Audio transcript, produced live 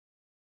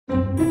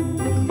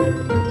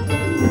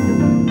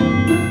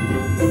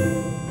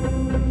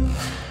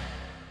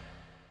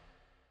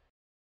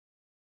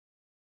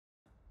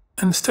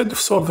Instead of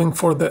solving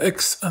for the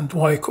x and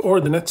y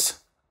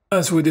coordinates,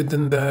 as we did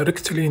in the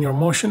rectilinear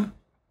motion,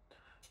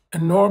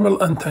 in normal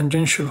and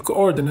tangential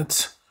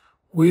coordinates,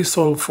 we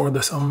solve for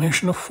the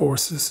summation of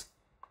forces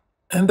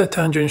in the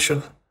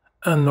tangential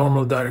and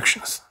normal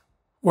directions,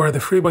 where the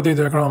free body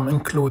diagram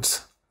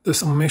includes the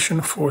summation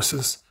of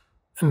forces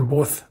in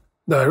both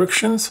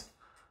directions,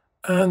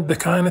 and the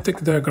kinetic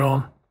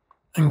diagram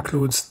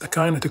includes the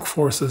kinetic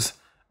forces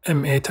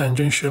ma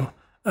tangential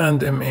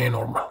and ma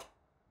normal.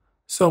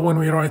 So when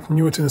we write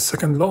Newton's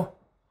second law,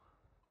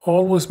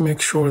 always make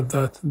sure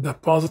that the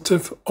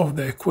positive of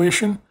the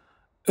equation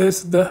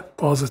is the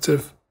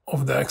positive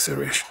of the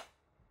acceleration.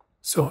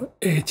 So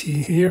at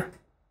here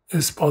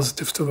is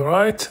positive to the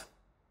right,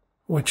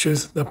 which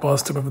is the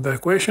positive of the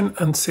equation,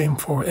 and same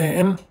for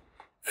an.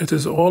 It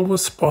is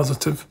always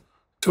positive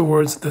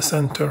towards the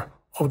center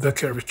of the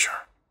curvature.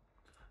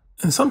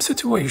 In some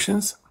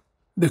situations,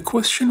 the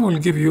question will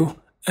give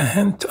you a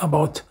hint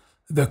about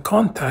the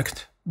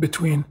contact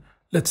between,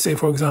 let's say,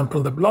 for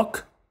example, the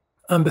block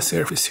and the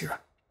surface here.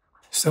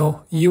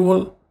 So you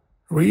will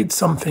read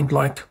something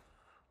like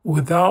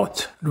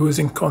without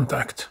losing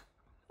contact,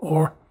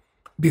 or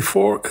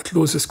before it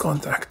loses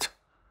contact,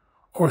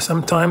 or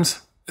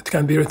sometimes it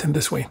can be written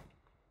this way: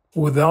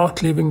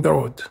 without leaving the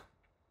road,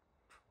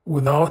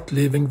 without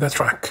leaving the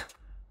track.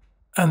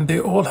 And they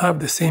all have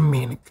the same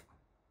meaning.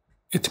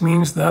 It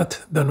means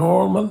that the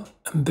normal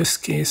in this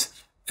case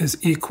is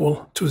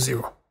equal to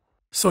 0.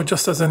 So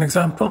just as an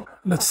example,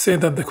 let's say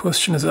that the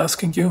question is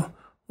asking you,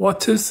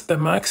 what is the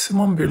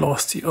maximum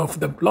velocity of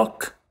the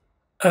block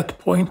at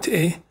point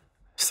A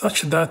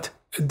such that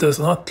it does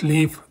not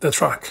leave the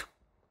track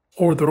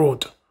or the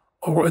road,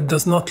 or it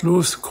does not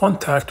lose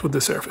contact with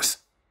the surface?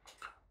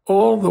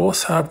 All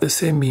those have the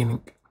same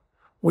meaning.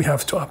 We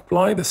have to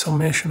apply the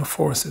summation of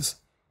forces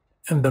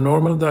in the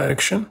normal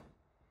direction,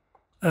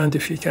 and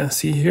if you can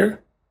see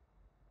here,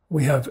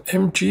 we have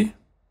mg,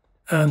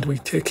 and we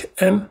take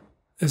n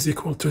is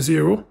equal to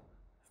 0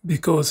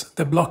 because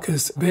the block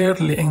is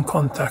barely in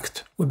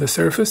contact with the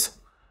surface,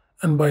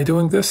 and by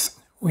doing this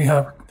we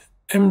have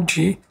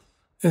mg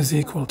is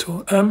equal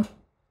to m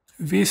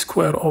v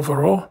squared over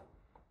rho,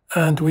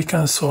 and we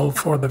can solve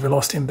for the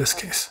velocity in this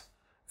case.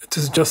 It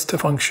is just a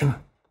function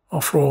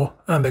of rho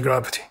and the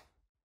gravity.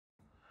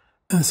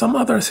 In some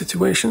other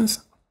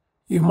situations,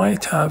 you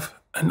might have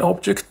an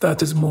object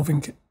that is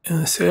moving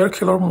in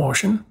circular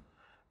motion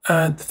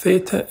and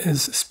theta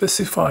is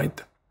specified,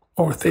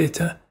 or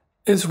theta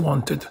is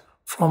wanted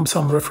from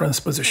some reference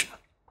position.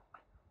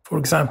 For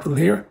example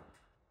here,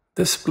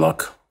 this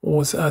block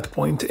was at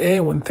point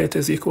A when theta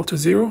is equal to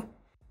 0,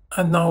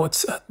 and now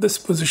it's at this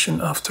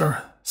position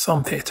after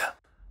some theta.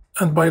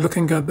 And by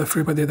looking at the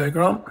free body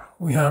diagram,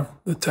 we have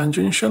the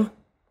tangential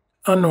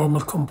and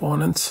normal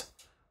components.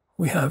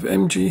 We have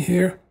mg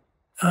here,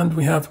 and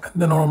we have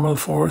the normal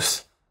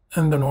force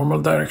in the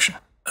normal direction.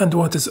 And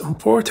what is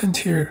important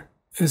here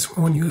is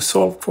when you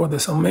solve for the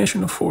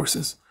summation of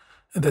forces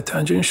in the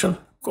tangential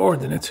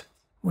coordinate,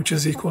 which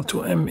is equal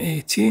to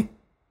mat,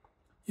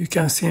 you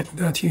can see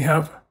that you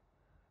have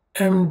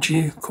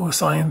mg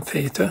cosine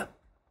theta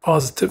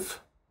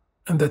positive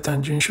in the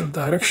tangential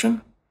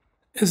direction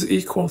is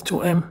equal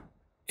to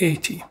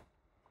mat.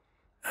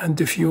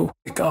 And if you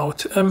take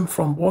out m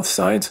from both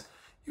sides,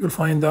 you'll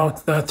find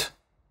out that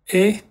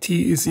at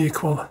is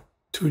equal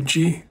to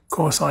g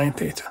cosine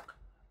theta.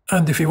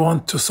 And if you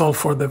want to solve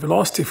for the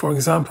velocity, for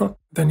example,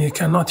 then you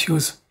cannot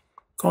use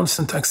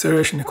constant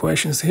acceleration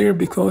equations here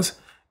because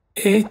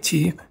at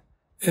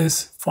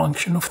is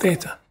function of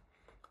theta.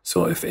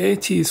 So if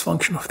at is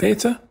function of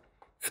theta,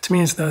 it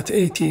means that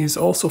at is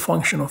also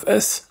function of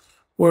s,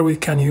 where we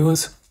can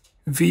use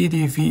v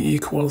dv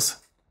equals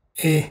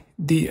a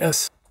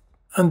ds.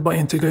 And by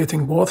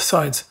integrating both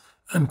sides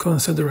and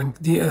considering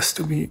ds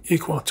to be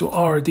equal to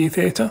r d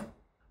theta,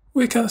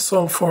 we can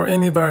solve for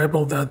any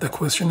variable that the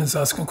question is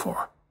asking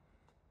for.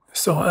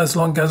 So as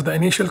long as the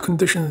initial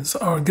conditions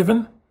are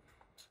given,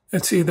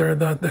 it's either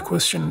that the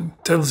question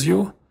tells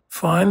you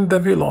find the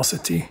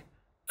velocity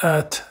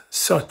at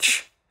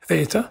such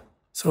theta,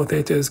 so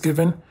theta is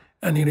given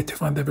and you need to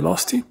find the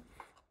velocity,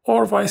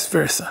 or vice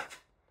versa.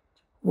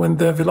 When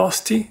the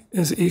velocity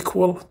is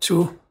equal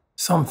to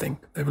something,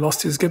 the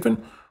velocity is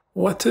given,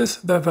 what is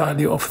the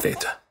value of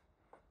theta?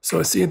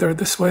 So it's either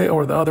this way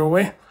or the other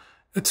way.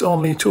 It's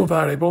only two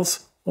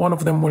variables. One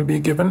of them will be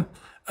given,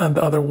 and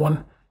the other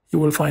one you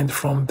will find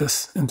from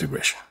this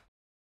integration.